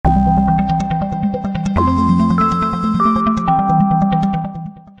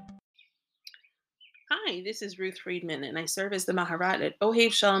this is Ruth Friedman, and I serve as the Maharat at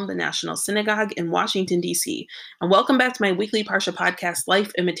Ohev Shalom, the National Synagogue in Washington, D.C. And welcome back to my weekly Parsha podcast,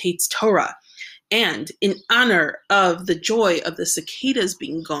 Life Imitates Torah. And in honor of the joy of the cicadas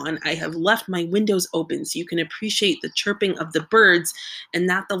being gone, I have left my windows open so you can appreciate the chirping of the birds and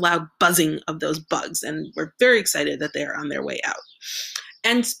not the loud buzzing of those bugs. And we're very excited that they are on their way out.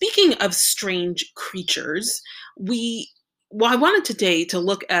 And speaking of strange creatures, I wanted today to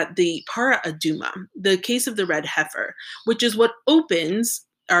look at the Para Aduma, the case of the red heifer, which is what opens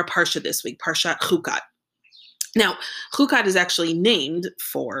our Parsha this week, Parshat Chukat. Now, Chukat is actually named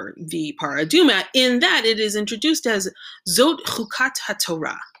for the Para Aduma in that it is introduced as Zot Chukat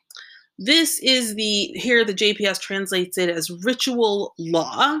HaTorah. This is here the JPS translates it as ritual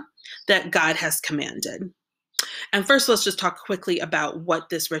law that God has commanded. And first, let's just talk quickly about what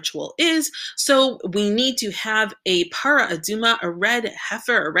this ritual is. So we need to have a Para Aduma, a red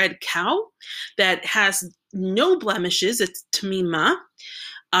heifer, a red cow that has no blemishes. It's Tamima.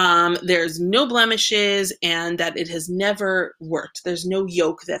 There's no blemishes and that it has never worked. There's no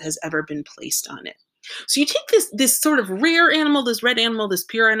yoke that has ever been placed on it. So you take this sort of rare animal, this red animal, this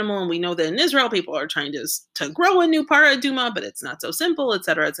pure animal, and we know that in Israel people are trying to grow a new Para Aduma, but it's not so simple, et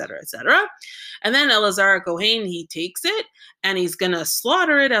cetera, et cetera, et cetera. And then Elazar Kohen, he takes it and he's going to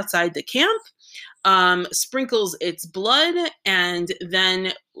slaughter it outside the camp, sprinkles its blood, and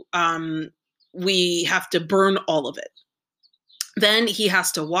then we have to burn all of it. Then he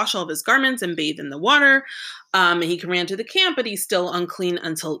has to wash all of his garments and bathe in the water. He can run to the camp, but he's still unclean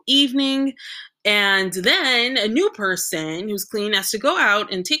until evening. And then a new person who's clean has to go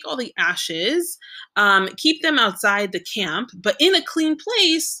out and take all the ashes, keep them outside the camp, but in a clean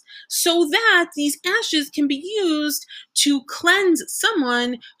place so that these ashes can be used to cleanse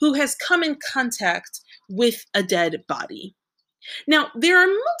someone who has come in contact with a dead body. Now, there are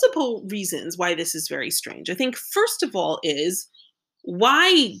multiple reasons why this is very strange. I think first of all is,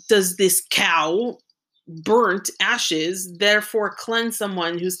 why does this cow burnt ashes therefore cleanse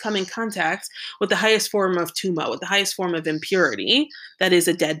someone who's come in contact with the highest form of tuma, with the highest form of impurity, that is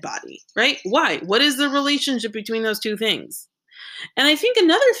a dead body, right? Why? What is the relationship between those two things? And I think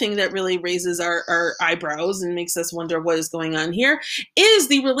another thing that really raises our eyebrows and makes us wonder what is going on here is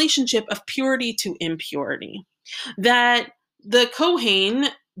the relationship of purity to impurity. That the Kohen,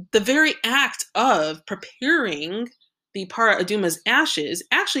 the very act of preparing the Para Aduma's ashes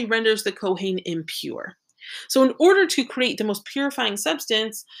actually renders the Kohen impure. So in order to create the most purifying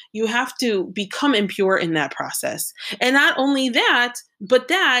substance, you have to become impure in that process. And not only that, but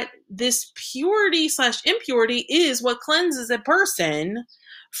that this purity/impurity is what cleanses a person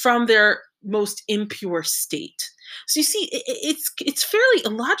from their most impure state. So you see, it's fairly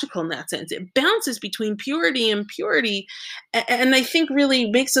illogical in that sense. It bounces between purity and impurity, and I think really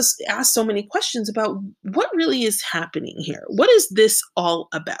makes us ask so many questions about what really is happening here. What is this all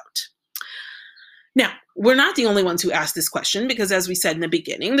about? Now, we're not the only ones who ask this question, because as we said in the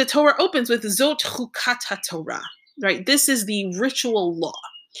beginning, the Torah opens with Zot Chukat HaTorah, right? This is the ritual law.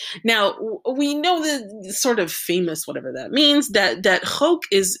 Now, we know the sort of famous, whatever that means, that chok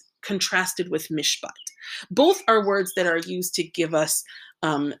is contrasted with mishpat. Both are words that are used to give us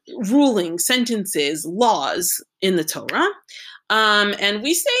rulings, sentences, laws in the Torah. And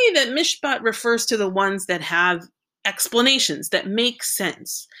we say that mishpat refers to the ones that have explanations that make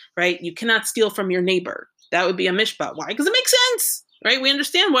sense, right? You cannot steal from your neighbor. That would be a mishpat. Why? Because it makes sense, right? We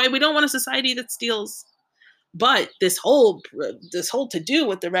understand why we don't want a society that steals. But this whole to do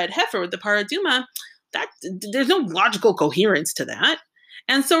with the red heifer, with the Para Aduma, that there's no logical coherence to that.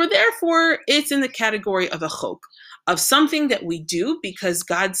 And so therefore, it's in the category of a chok, of something that we do because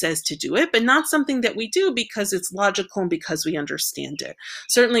God says to do it, but not something that we do because it's logical and because we understand it.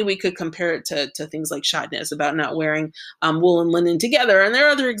 Certainly, we could compare it to things like shatnez, about not wearing wool and linen together. And there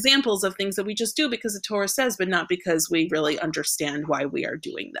are other examples of things that we just do because the Torah says, but not because we really understand why we are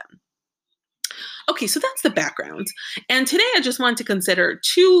doing them. Okay, so that's the background. And today I just want to consider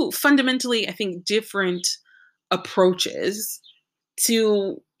two fundamentally, I think, different approaches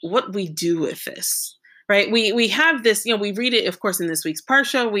to what we do with this, right? We have this, we read it, of course, in this week's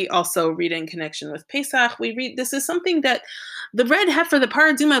Parsha. We also read it in connection with Pesach. This is something that the red heifer, the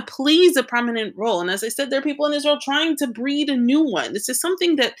Para Aduma, plays a prominent role. And as I said, there are people in Israel trying to breed a new one. This is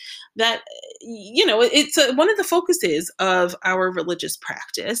something that it's one of the focuses of our religious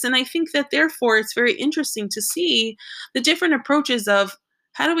practice. And I think that therefore it's very interesting to see the different approaches of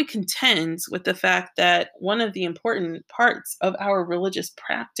how do we contend with the fact that one of the important parts of our religious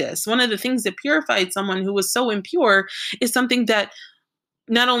practice, one of the things that purified someone who was so impure, is something that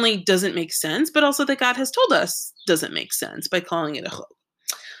not only doesn't make sense, but also that God has told us doesn't make sense by calling it a chok.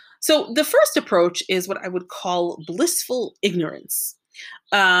 So the first approach is what I would call blissful ignorance.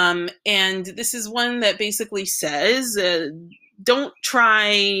 And this is one that basically says, don't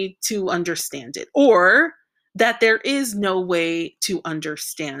try to understand it, or that there is no way to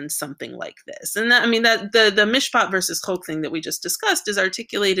understand something like this. And that, I mean, that the mishpat versus chok thing that we just discussed is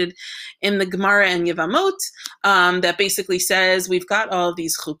articulated in the Gemara and Yevamot, that basically says we've got all of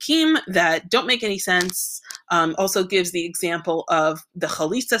these chukim that don't make any sense. Also gives the example of the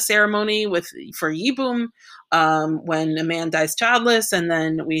chalitza ceremony for Yibum, when a man dies childless, and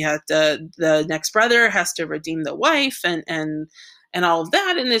then we have the next brother has to redeem the wife, and all of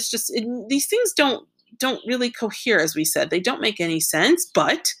that. And it's just, these things don't really cohere, as we said. They don't make any sense,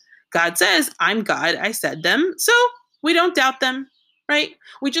 but God says, I'm God, I said them, so we don't doubt them, right?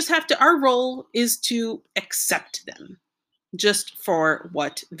 We just have to, our role is to accept them just for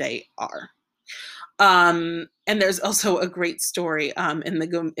what they are. And there's also a great story in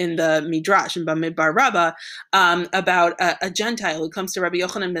the Midrash, in Bamidbar Rabbah, about a Gentile who comes to Rabbi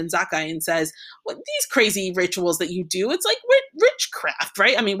Yochanan ben Zakkai and says, well, these crazy rituals that you do, it's like witchcraft,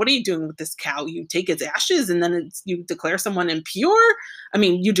 right? I mean, what are you doing with this cow? You take its ashes and then you declare someone impure? I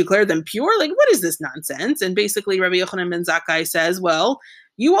mean, you declare them pure? Like, what is this nonsense? And basically Rabbi Yochanan ben Zakkai says, well,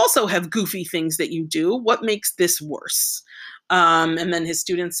 you also have goofy things that you do. What makes this worse? And then his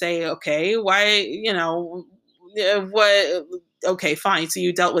students say, okay, why, what, okay, fine. So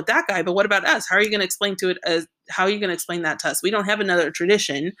you dealt with that guy, but what about us? How are you going to explain that to us? We don't have another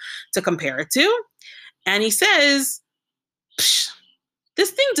tradition to compare it to. And he says,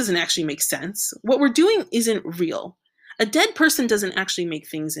 this thing doesn't actually make sense. What we're doing isn't real. A dead person doesn't actually make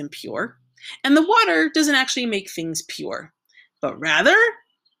things impure, and the water doesn't actually make things pure. But rather,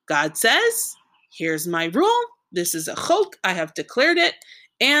 God says, here's my rule. This is a chok. I have declared it,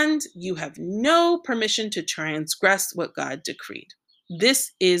 and you have no permission to transgress what God decreed.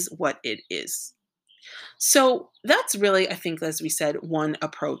 This is what it is. So that's really, I think, as we said, one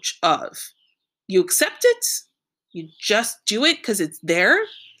approach of you accept it, you just do it because it's there,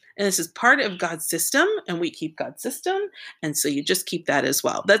 and this is part of God's system, and we keep God's system, and so you just keep that as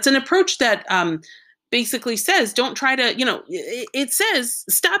well. That's an approach that basically says, don't try to, it says,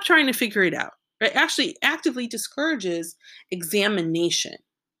 stop trying to figure it out. Right? Actually actively discourages examination.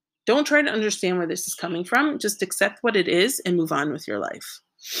 Don't try to understand where this is coming from. Just accept what it is and move on with your life.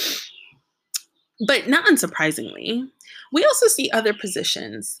 But not unsurprisingly, we also see other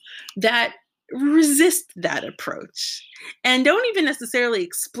positions that resist that approach and don't even necessarily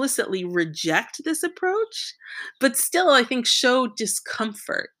explicitly reject this approach, but still, I think, show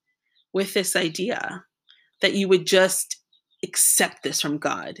discomfort with this idea that you would just accept this from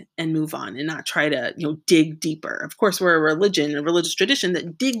God and move on and not try to, dig deeper. Of course, we're a religious tradition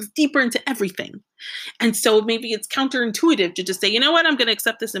that digs deeper into everything. And so maybe it's counterintuitive to just say, you know what, I'm going to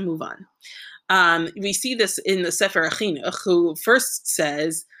accept this and move on. We see this in the Sefer Chinuch, who first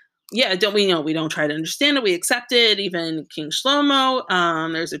says, yeah, we don't try to understand it. We accept it. Even King Shlomo,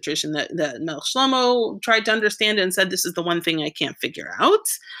 there's a tradition that Melech Shlomo tried to understand it and said, this is the one thing I can't figure out.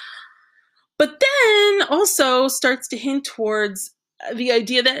 But then also starts to hint towards the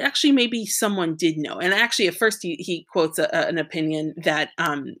idea that actually maybe someone did know. And actually, at first, he quotes an opinion that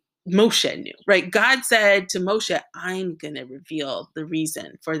Moshe knew, right? God said to Moshe, I'm going to reveal the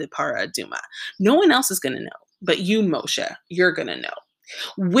reason for the Para Aduma. No one else is going to know, but you, Moshe, you're going to know.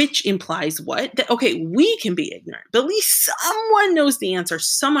 Which implies what? That, okay, we can be ignorant, but at least someone knows the answer.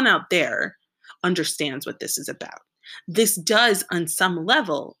 Someone out there understands what this is about. This does, on some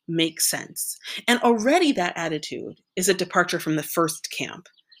level, make sense. And already that attitude is a departure from the first camp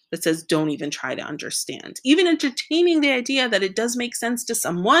that says, don't even try to understand. Even entertaining the idea that it does make sense to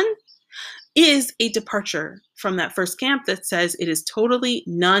someone is a departure from that first camp that says it is totally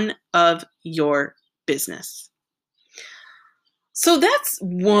none of your business. So that's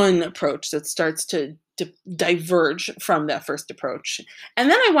one approach that starts to diverge from that first approach. And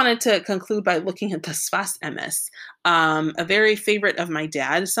then I wanted to conclude by looking at the Sfas Emes, a very favorite of my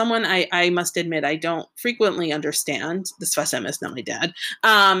dad, someone I must admit I don't frequently understand. The Sfas Emes, not my dad.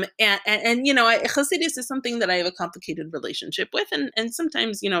 Chassidus is something that I have a complicated relationship with, and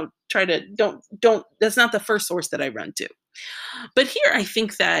sometimes, try to don't. That's not the first source that I run to. But here, I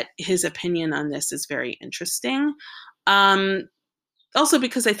think that his opinion on this is very interesting. Also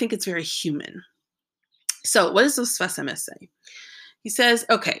because I think it's very human. So what does the Sfas Emes say? He says,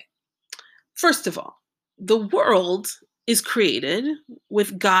 okay, first of all, the world is created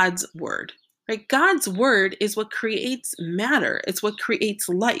with God's word. Right? God's word is what creates matter. It's what creates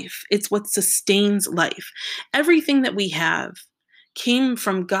life. It's what sustains life. Everything that we have came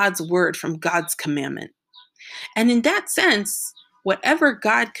from God's word, from God's commandment. And in that sense, whatever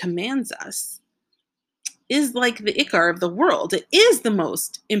God commands us is like the ikar of the world. It is the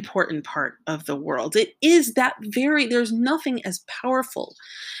most important part of the world. It is there's nothing as powerful,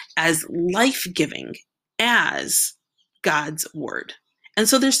 as life-giving as God's word. And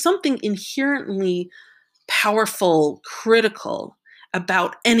so there's something inherently powerful, critical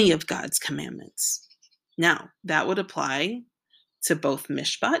about any of God's commandments. Now, that would apply to both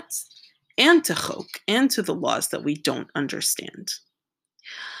mishpat and to chok, and to the laws that we don't understand.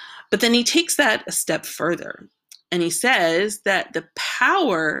 But then he takes that a step further, and he says that the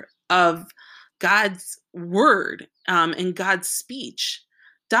power of God's word and God's speech,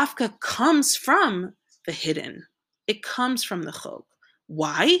 dafka, comes from the hidden. It comes from the chok.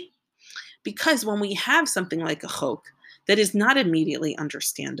 Why? Because when we have something like a chok that is not immediately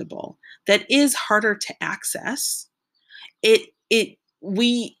understandable, that is harder to access,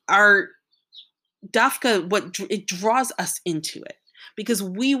 we are dafka, it draws us into it because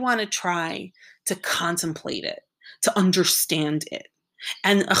we want to try to contemplate it, to understand it.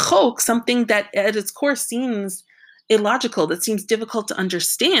 And a chok, something that at its core seems illogical, that seems difficult to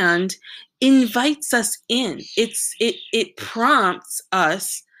understand, invites us in. It prompts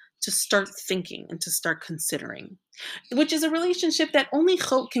us to start thinking and to start considering, which is a relationship that only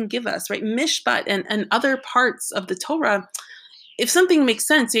chok can give us, right? Mishpat and other parts of the Torah, if something makes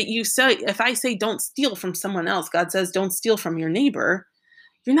sense, if I say don't steal from someone else, God says don't steal from your neighbor,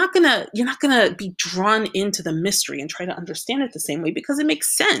 you're not gonna be drawn into the mystery and try to understand it the same way because it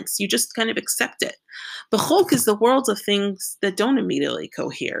makes sense. You just kind of accept it. The chok is the world of things that don't immediately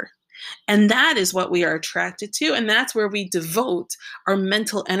cohere. And that is what we are attracted to. And that's where we devote our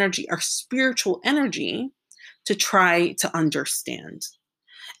mental energy, our spiritual energy, to try to understand.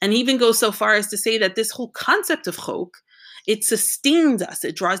 And even go so far as to say that this whole concept of chok, it sustains us.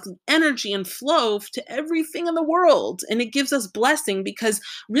 It draws the energy and flow to everything in the world. And it gives us blessing because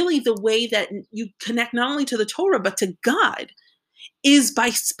really the way that you connect not only to the Torah, but to God is by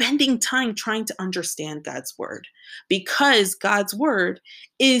spending time trying to understand God's word, because God's word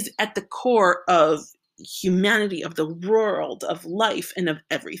is at the core of humanity, of the world, of life, and of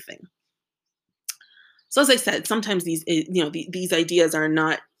everything. So as I said, sometimes these ideas are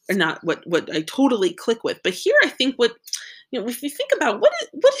not what I totally click with. But here I think if you think about what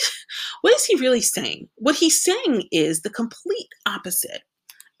is he really saying? What he's saying is the complete opposite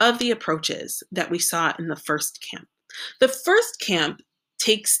of the approaches that we saw in the first camp. The first camp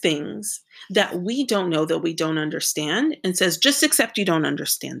takes things that we don't know, that we don't understand, and says, just accept you don't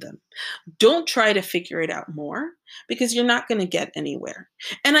understand them. Don't try to figure it out more because you're not going to get anywhere.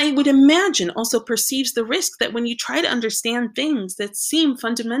 And I would imagine also perceives the risk that when you try to understand things that seem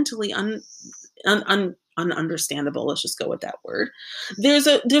fundamentally ununderstandable, let's just go with that word, there's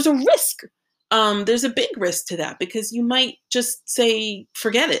a risk. There's a big risk to that because you might just say,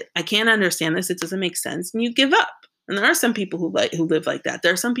 forget it. I can't understand this. It doesn't make sense. And you give up. And there are some people who live like that.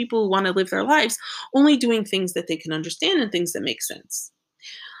 There are some people who want to live their lives only doing things that they can understand and things that make sense.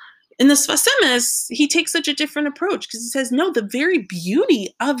 In the Sfas Emes, he takes such a different approach because he says, no, the very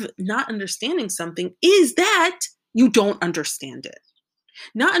beauty of not understanding something is that you don't understand it.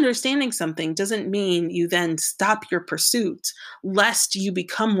 Not understanding something doesn't mean you then stop your pursuit, lest you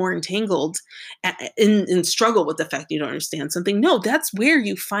become more entangled and struggle with the fact you don't understand something. No, that's where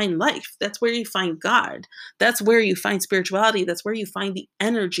you find life. That's where you find God. That's where you find spirituality. That's where you find the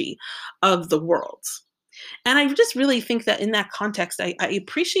energy of the world. And I just really think that in that context, I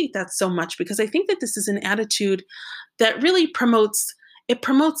appreciate that so much because I think that this is an attitude that really promotes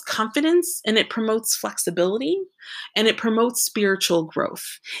confidence, and it promotes flexibility, and it promotes spiritual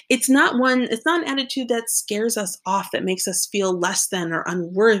growth. It's not an attitude that scares us off, that makes us feel less than or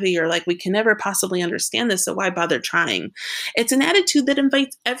unworthy or like we can never possibly understand this, so why bother trying? It's an attitude that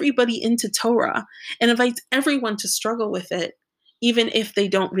invites everybody into Torah and invites everyone to struggle with it, even if they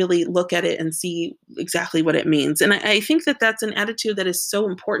don't really look at it and see exactly what it means. And I think that that's an attitude that is so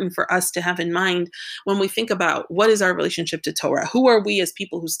important for us to have in mind when we think about what is our relationship to Torah? Who are we as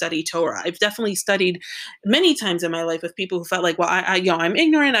people who study Torah? I've definitely studied many times in my life with people who felt like, well, I'm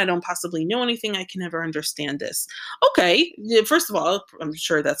ignorant. I don't possibly know anything. I can never understand this. Okay, first of all, I'm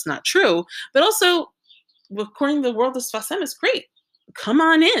sure that's not true. But also, according to the world of Sfas Emes, great. Come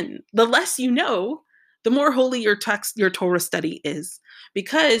on in. The less you know, the more holy your Torah study is,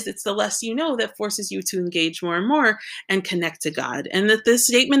 because it's the less you know that forces you to engage more and more and connect to God. And that this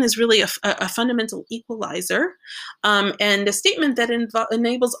statement is really a fundamental equalizer, and a statement that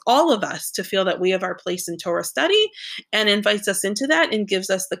enables all of us to feel that we have our place in Torah study and invites us into that and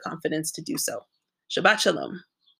gives us the confidence to do so. Shabbat Shalom.